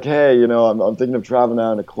 I'm like, hey, I'm thinking of traveling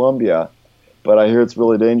down to Colombia, but I hear it's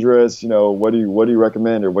really dangerous. What do you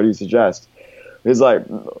recommend, or what do you suggest? He's like,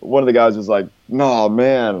 one of the guys was like, no,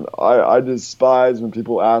 man, I despise when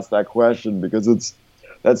people ask that question, because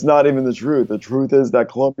that's not even the truth. The truth is that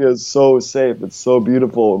Colombia is so safe. It's so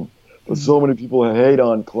beautiful. But so many people hate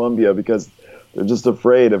on Colombia because they're just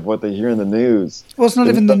afraid of what they hear in the news. Well, it's not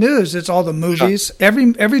even the news. It's all the movies.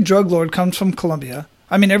 Every drug lord comes from Colombia.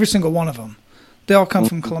 I mean, every single one of them. They all come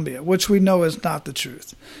from Colombia, which we know is not the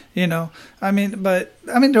truth. There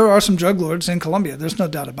are some drug lords in Colombia. There's no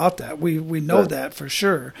doubt about that. We know that for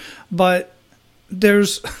sure. But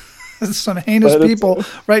there's some heinous people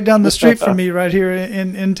right down the street from me right here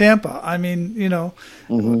in Tampa. I mean,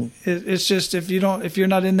 it's just if you're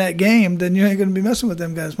not in that game, then you ain't going to be messing with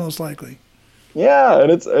them guys most likely. Yeah,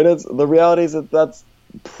 and it's the reality is that's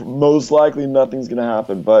most likely nothing's going to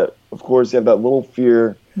happen. But of course, you have that little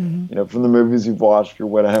fear, from the movies you've watched or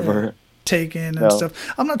whatever. Yeah. Taken and stuff.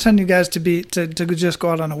 I'm not telling you guys to just go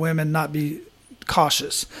out on a whim and not be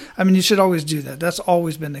cautious. I mean, you should always do that. That's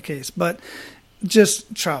always been the case. But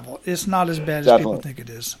just travel. It's not as bad as people think it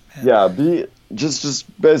is. Yeah,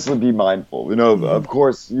 just basically be mindful. Of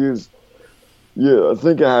course, think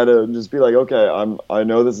ahead and just be like, okay, I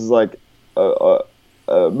know this is like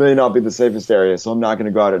may not be the safest area, so I'm not going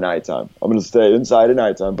to go out at nighttime. I'm going to stay inside at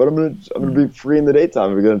nighttime, but I'm going to be free in the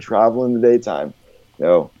daytime. I'm going to travel in the daytime.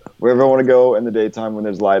 Wherever I want to go in the daytime when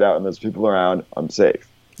there's light out and there's people around, I'm safe.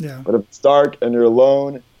 Yeah. But if it's dark and you're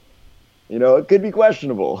alone, it could be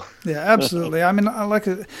questionable. Yeah, absolutely. I mean, like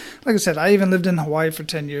I said, I even lived in Hawaii for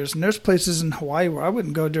 10 years, and there's places in Hawaii where I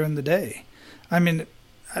wouldn't go during the day. I mean,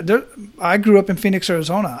 I grew up in Phoenix,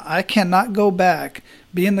 Arizona. I cannot go back,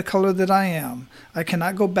 being the color that I am. I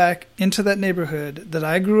cannot go back into that neighborhood that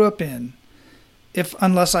I grew up in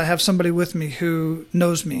unless I have somebody with me who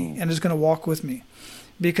knows me and is going to walk with me,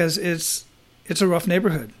 because it's a rough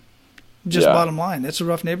neighborhood. Bottom line, it's a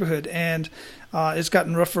rough neighborhood, and it's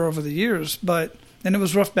gotten rougher over the years. And it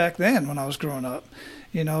was rough back then when I was growing up.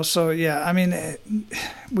 So yeah, I mean,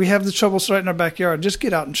 we have the troubles right in our backyard. Just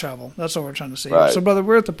get out and travel. That's all we're trying to say. Right. So, brother,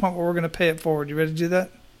 we're at the point where we're going to pay it forward. You ready to do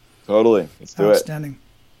that? Totally. Let's do it. Outstanding.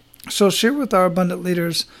 So share with our abundant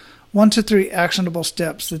leaders 1 to 3 actionable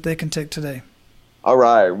steps that they can take today. All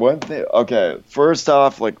right. One thing. Okay. First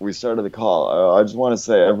off, like we started the call, I just want to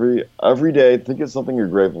say every day, think of something you're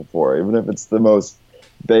grateful for, even if it's the most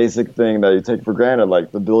basic thing that you take for granted,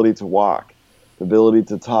 like the ability to walk, the ability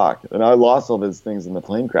to talk. And I lost all these things in the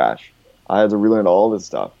plane crash. I had to relearn all this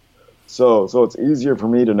stuff. So it's easier for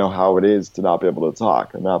me to know how it is to not be able to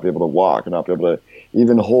talk and not be able to walk and not be able to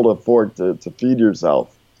even hold a fork to feed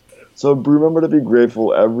yourself. So remember to be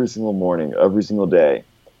grateful every single morning, every single day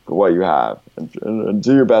for what you have, and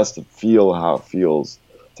do your best to feel how it feels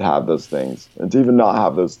to have those things, and to even not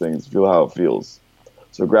have those things, feel how it feels.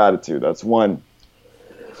 So gratitude, that's one.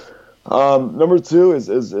 Number 2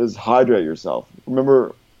 is hydrate yourself.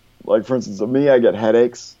 Remember, like for instance, me, I get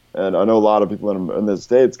headaches, and I know a lot of people in the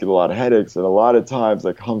States get a lot of headaches, and a lot of times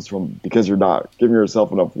that comes from because you're not giving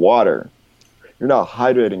yourself enough water. You're not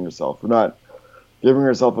hydrating yourself. You're not giving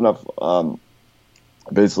yourself enough,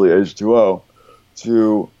 basically H2O,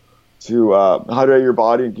 to hydrate your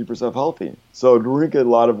body and keep yourself healthy. So drink a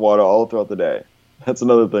lot of water all throughout the day. That's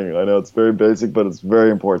another thing. I know it's very basic, but it's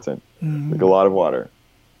very important. Drink a lot of water.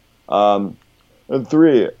 And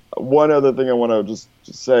 3, one other thing I want to just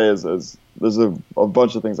say is there's a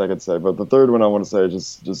bunch of things I could say, but the third one I want to say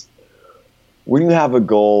is just when you have a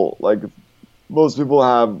goal, like most people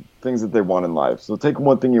have things that they want in life. So take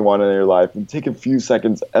one thing you want in your life and take a few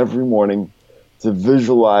seconds every morning to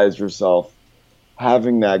visualize yourself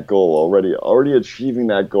having that goal already achieving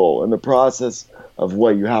that goal, and the process of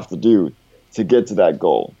what you have to do to get to that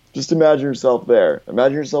goal. Just imagine yourself there.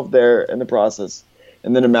 Imagine yourself there in the process,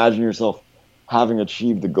 and then imagine yourself having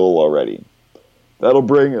achieved the goal already.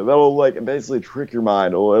 That'll like basically trick your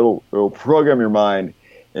mind. It'll program your mind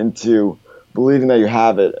into believing that you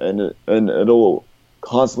have it, and it'll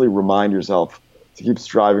constantly remind yourself to keep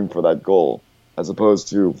striving for that goal, as opposed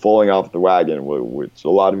to falling off the wagon, which a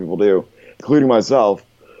lot of people do, including myself.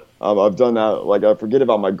 I've done that. Like, I forget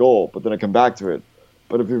about my goal, but then I come back to it.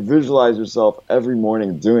 But if you visualize yourself every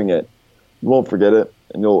morning doing it, you won't forget it,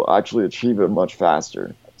 and you'll actually achieve it much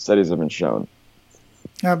faster. Studies have been shown.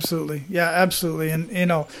 Absolutely. Yeah, absolutely.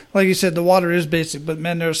 And, like you said, the water is basic, but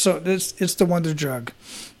man, it's the wonder drug.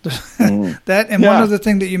 That, and one other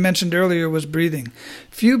thing that you mentioned earlier was breathing.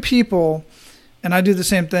 Few people And I do the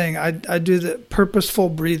same thing. I do the purposeful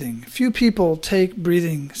breathing. Few people take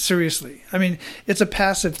breathing seriously. I mean, it's a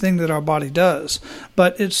passive thing that our body does,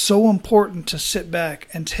 but it's so important to sit back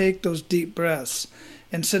and take those deep breaths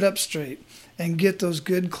and sit up straight and get those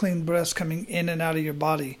good, clean breaths coming in and out of your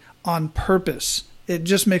body on purpose. It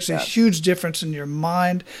just makes a huge difference in your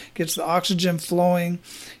mind, gets the oxygen flowing,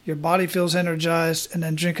 your body feels energized, and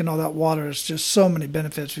then drinking all that water is just so many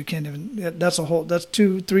benefits. We can't even, that's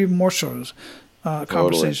 2-3 more shows,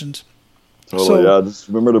 conversations. Totally, So, yeah. Just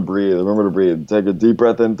remember to breathe. Take a deep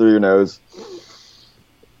breath in through your nose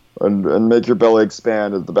and make your belly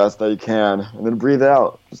expand as the best that you can. And then breathe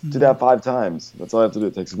out. Just do that 5 times. That's all I have to do.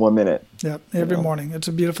 It takes 1 minute. Yep, every morning. It's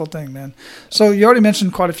a beautiful thing, man. So you already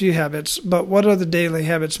mentioned quite a few habits, but what other daily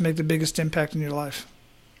habits make the biggest impact in your life?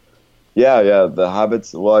 Yeah. The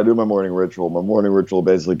habits. Well, I do my morning ritual. My morning ritual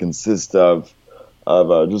basically consists of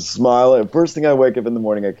just smiling. First thing I wake up in the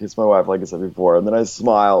morning, I kiss my wife, like I said before, and then I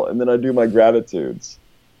smile, and then I do my gratitudes.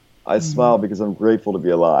 I smile because I'm grateful to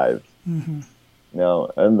be alive. Mm-hmm. You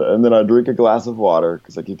know, and then I drink a glass of water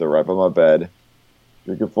because I keep it right by my bed.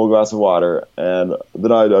 Drink a full glass of water, and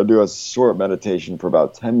then I do a short meditation for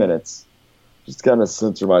about 10 minutes, just to kind of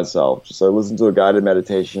center myself. Just I listen to a guided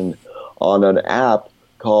meditation on an app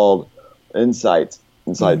called Insight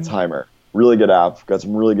Timer. Really good app. Got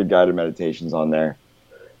some really good guided meditations on there.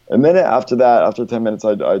 And then after that, after 10 minutes,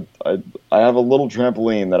 I have a little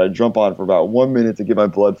trampoline that I jump on for about 1 minute to get my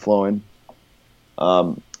blood flowing.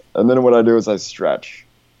 And then what I do is I stretch.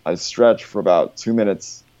 I stretch for about 2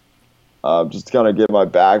 minutes, just to kind of get my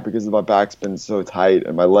back, because my back's been so tight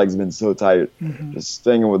and my legs been so tight, just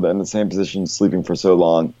staying in the same position, sleeping for so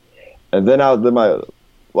long. And then my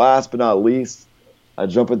last but not least, I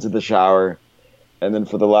jump into the shower, and then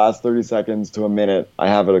for the last 30 seconds to a minute, I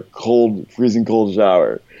have a cold, freezing cold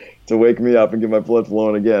shower to wake me up and get my blood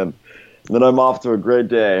flowing again. And then I'm off to a great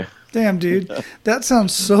day. Damn, dude, that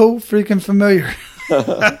sounds so freaking familiar.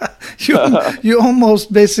 You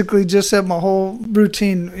almost basically just said my whole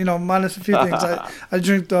routine, minus a few things. I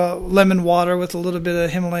drink the lemon water with a little bit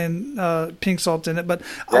of Himalayan pink salt in it, but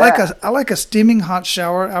I like a steaming hot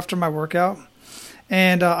shower after my workout.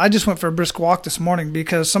 And I just went for a brisk walk this morning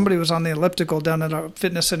because somebody was on the elliptical down at our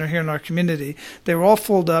fitness center here in our community. They were all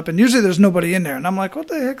full up, and usually there's nobody in there. And I'm like, what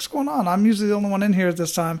the heck's going on? I'm usually the only one in here at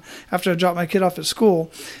this time after I drop my kid off at school.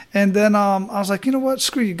 And then I was like, you know what?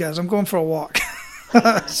 Screw you guys. I'm going for a walk.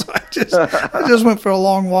 So I just went for a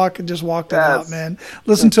long walk and just walked it out, man.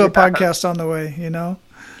 Listen to a podcast on the way,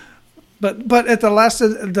 But at the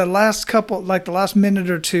last couple, like the last minute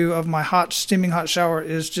or two of my steaming hot shower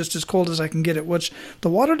is just as cold as I can get it, which the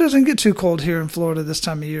water doesn't get too cold here in Florida this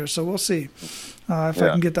time of year. So we'll see if I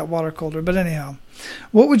can get that water colder. But anyhow,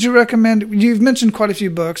 what would you recommend? You've mentioned quite a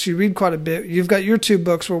few books. You read quite a bit. You've got your 2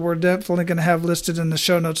 books where we're definitely going to have listed in the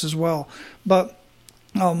show notes as well. But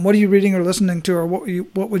what are you reading or listening to, or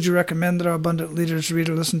what would you recommend that our abundant leaders read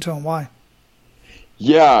or listen to, and why?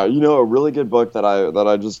 Yeah, a really good book that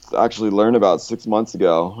I just actually learned about 6 months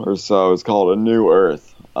ago or so is called A New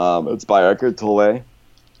Earth. It's by Eckhart Tolle.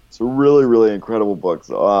 It's a really, really incredible book.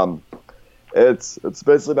 It's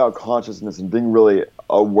basically about consciousness and being really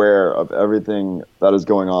aware of everything that is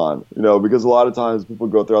going on. Because a lot of times people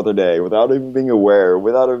go throughout their day without even being aware,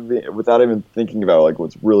 without even thinking about like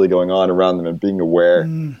what's really going on around them and being aware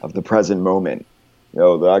of the present moment.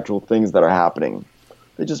 The actual things that are happening.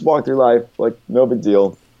 They just walk through life like no big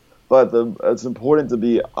deal. But it's important to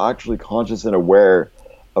be actually conscious and aware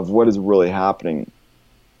of what is really happening.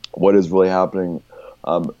 What is really happening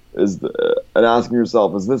and asking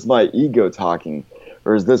yourself, is this my ego talking,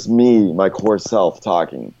 or is this me, my core self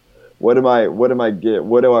talking? What do I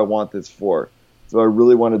want this for? Do I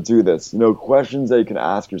really want to do this? Questions that you can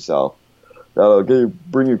ask yourself that'll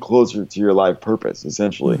bring you closer to your life purpose,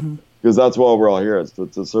 essentially, because that's why we're all here, is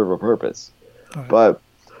to serve a purpose. Okay. But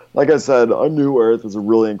like I said, A New Earth is a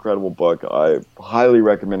really incredible book. I highly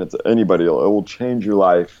recommend it to anybody. It will change your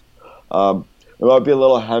life. It might be a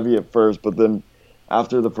little heavy at first, but then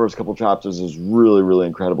after the first couple chapters, there's really, really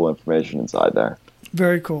incredible information inside there.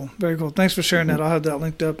 Very cool. Very cool. Thanks for sharing that. I'll have that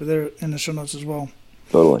linked up there in the show notes as well.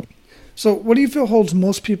 Totally. So what do you feel holds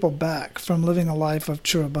most people back from living a life of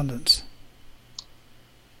true abundance?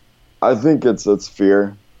 I think it's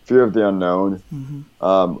fear of the unknown.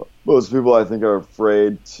 Most people, I think, are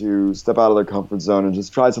afraid to step out of their comfort zone and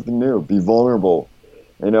just try something new, be vulnerable,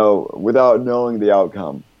 without knowing the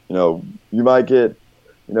outcome. You might get,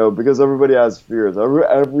 because everybody has fears.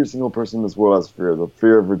 Every single person in this world has fear. The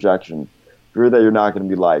fear of rejection, fear that you're not going to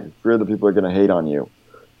be liked, fear that people are going to hate on you.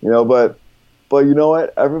 But you know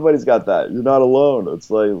what? Everybody's got that. You're not alone.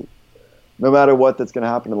 It's like, no matter what that's going to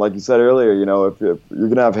happen. And like you said earlier, if you're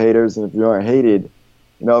going to have haters, and if you aren't hated,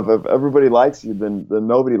 if everybody likes you, then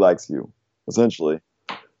nobody likes you, essentially.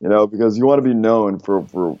 Because you want to be known for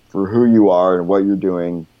who you are and what you're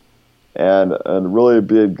doing, and really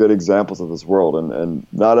be good examples of this world. And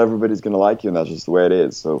not everybody's going to like you, and that's just the way it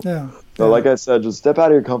is. So, like I said, just step out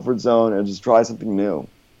of your comfort zone and just try something new.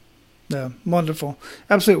 Yeah, wonderful.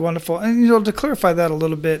 Absolutely wonderful. And, to clarify that a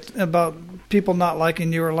little bit about people not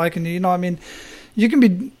liking you or liking you, you can be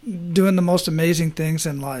doing the most amazing things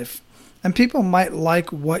in life, and people might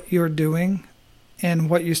like what you're doing and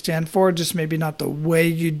what you stand for, just maybe not the way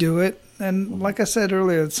you do it. And like I said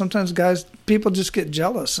earlier, sometimes people just get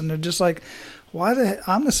jealous, and they're just like,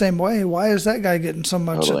 I'm the same way. Why is that guy getting so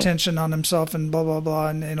much attention on himself and blah, blah, blah.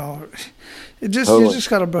 And, you just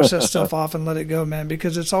got to brush that stuff off and let it go, man,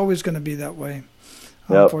 because it's always going to be that way,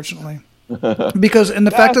 unfortunately. And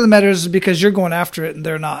the fact of the matter is because you're going after it and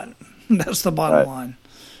they're not. That's the bottom line.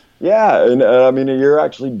 Yeah, and I mean, you're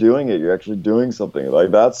actually doing it. You're actually doing something.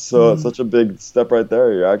 Like, that's such a big step right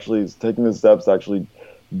there. You're actually taking the steps to actually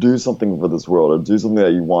do something for this world, or do something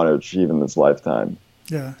that you want to achieve in this lifetime.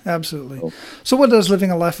 Yeah, absolutely. So what does living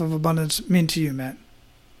a life of abundance mean to you, Matt?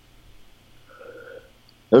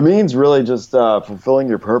 It means really just fulfilling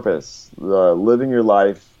your purpose, living your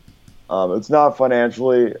life. It's not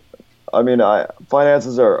financially. I mean,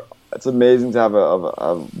 finances are. It's amazing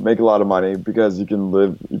to make a lot of money, because you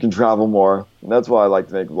can travel more. And that's why I like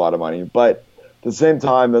to make a lot of money. But at the same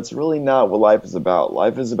time, that's really not what life is about.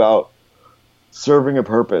 Life is about serving a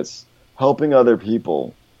purpose, helping other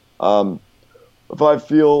people. If I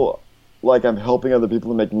feel like I'm helping other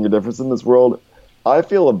people and making a difference in this world, I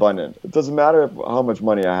feel abundant. It doesn't matter how much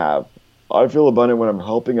money I have. I feel abundant when I'm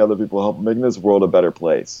helping other people, making this world a better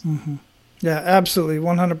place. Mm-hmm. Yeah, absolutely,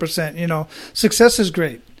 100%. Success is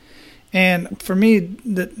great. And for me,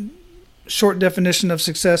 the short definition of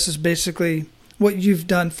success is basically what you've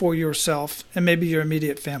done for yourself and maybe your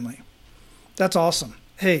immediate family. That's awesome.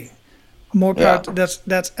 Hey, more power.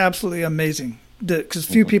 That's absolutely amazing, because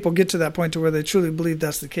few people get to that point to where they truly believe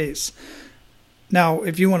that's the case. Now,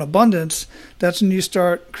 if you want abundance, that's when you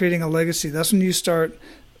start creating a legacy. That's when you start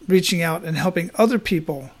reaching out and helping other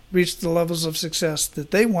people reach the levels of success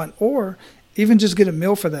that they want, or even just get a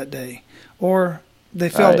meal for that day, or they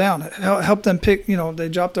fell down. Help them pick, they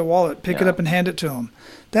drop their wallet, pick it up and hand it to them.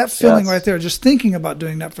 That feeling right there, just thinking about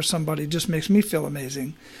doing that for somebody just makes me feel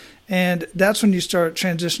amazing. And that's when you start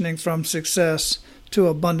transitioning from success to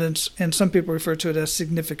abundance, and some people refer to it as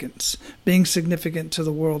significance, being significant to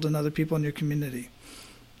the world and other people in your community.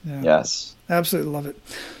 Yeah. Yes. Absolutely love it.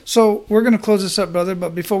 So we're going to close this up, brother,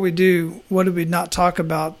 but before we do, what did we not talk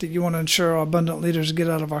about that you want to ensure our abundant leaders get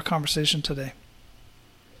out of our conversation today?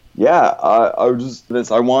 Yeah,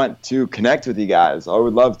 I want to connect with you guys. I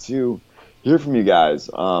would love to hear from you guys.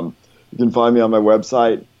 You can find me on my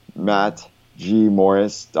website,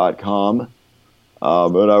 mattgmorris.com.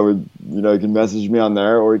 But I would, you can message me on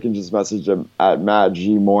there, or you can just message them at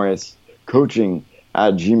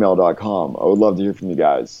mattgmorriscoaching@gmail.com. I would love to hear from you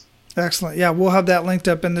guys. Excellent. Yeah, we'll have that linked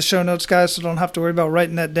up in the show notes, guys, so don't have to worry about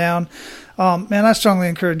writing that down. Man, I strongly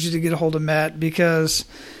encourage you to get a hold of Matt, because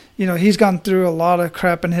he's gone through a lot of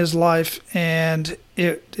crap in his life, and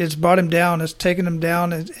it's brought him down. It's taken him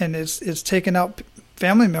down, and it's taken out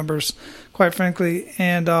family members, quite frankly.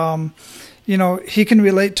 And, he can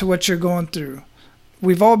relate to what you're going through.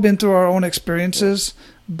 We've all been through our own experiences,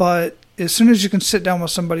 but as soon as you can sit down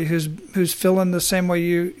with somebody who's feeling the same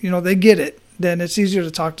way they get it, then it's easier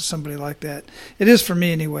to talk to somebody like that. It is for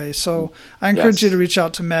me anyway. So I encourage you to reach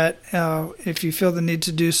out to Matt if you feel the need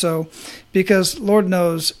to do so, because Lord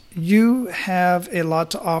knows you have a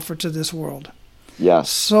lot to offer to this world. Yes.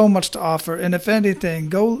 So much to offer. And if anything,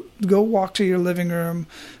 go walk to your living room,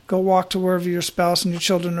 go walk to wherever your spouse and your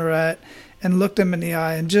children are at, and look them in the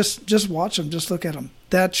eye and just watch them, just look at them.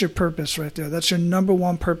 That's your purpose right there. That's your number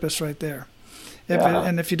one purpose right there.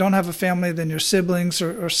 And if you don't have a family, then your siblings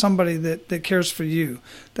or somebody that cares for you.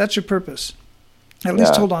 That's your purpose. At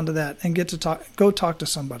least hold on to that and go talk to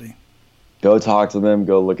somebody. Go talk to them.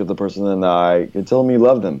 Go look at the person in the eye and tell them you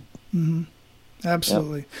love them. Mm-hmm.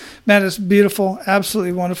 Absolutely. Yep. Man, it's beautiful.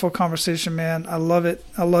 Absolutely wonderful conversation, man. I love it.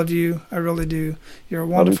 I love you. I really do. You're a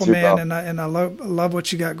wonderful man, and I love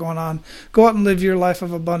what you got going on. Go out and live your life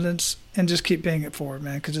of abundance and just keep paying it forward,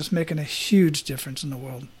 man, because it's making a huge difference in the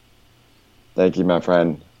world. Thank you, my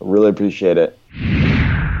friend. I really appreciate it.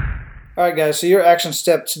 All right, guys, so your action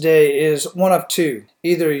step today is one of two.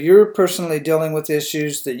 Either you're personally dealing with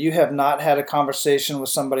issues that you have not had a conversation with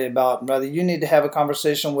somebody about, rather you need to have a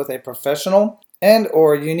conversation with a professional,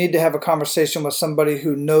 or you need to have a conversation with somebody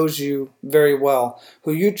who knows you very well,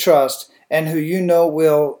 who you trust, and who you know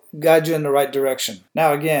will guide you in the right direction.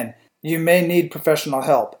 Now again, you may need professional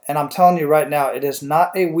help, and I'm telling you right now, it is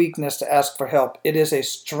not a weakness to ask for help. It is a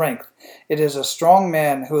strength. It is a strong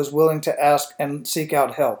man who is willing to ask and seek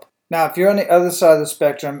out help. Now, if you're on the other side of the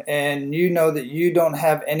spectrum and you know that you don't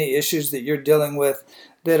have any issues that you're dealing with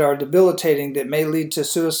that are debilitating, that may lead to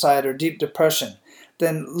suicide or deep depression,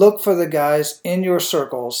 then look for the guys in your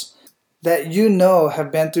circles that you know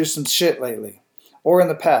have been through some shit lately or in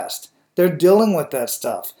the past. They're dealing with that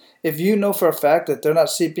stuff. If you know for a fact that they're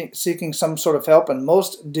not seeking some sort of help, and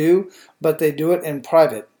most do, but they do it in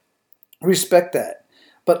private, respect that.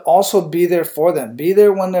 But also be there for them. Be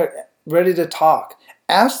there when they're ready to talk.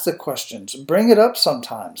 Ask the questions. Bring it up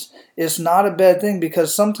sometimes. It's not a bad thing,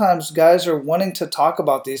 because sometimes guys are wanting to talk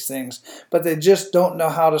about these things, but they just don't know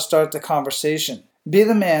how to start the conversation. Be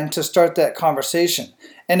the man to start that conversation.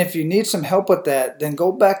 And if you need some help with that, then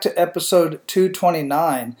go back to episode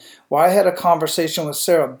 229, where I had a conversation with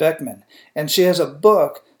Sarah Beckman. And she has a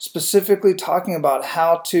book specifically talking about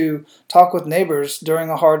how to talk with neighbors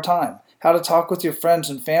during a hard time, how to talk with your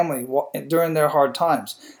friends and family during their hard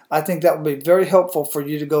times. I think that would be very helpful for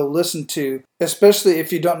you to go listen to, especially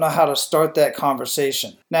if you don't know how to start that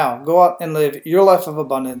conversation. Now, go out and live your life of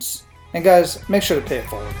abundance. And guys, make sure to pay it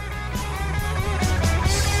forward.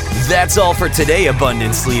 That's all for today,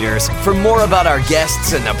 Abundance Leaders. For more about our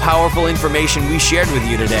guests and the powerful information we shared with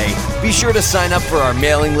you today, be sure to sign up for our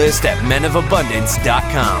mailing list at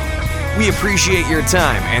menofabundance.com. We appreciate your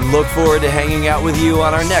time and look forward to hanging out with you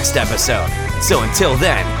on our next episode. So until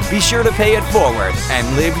then, be sure to pay it forward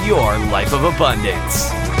and live your life of abundance.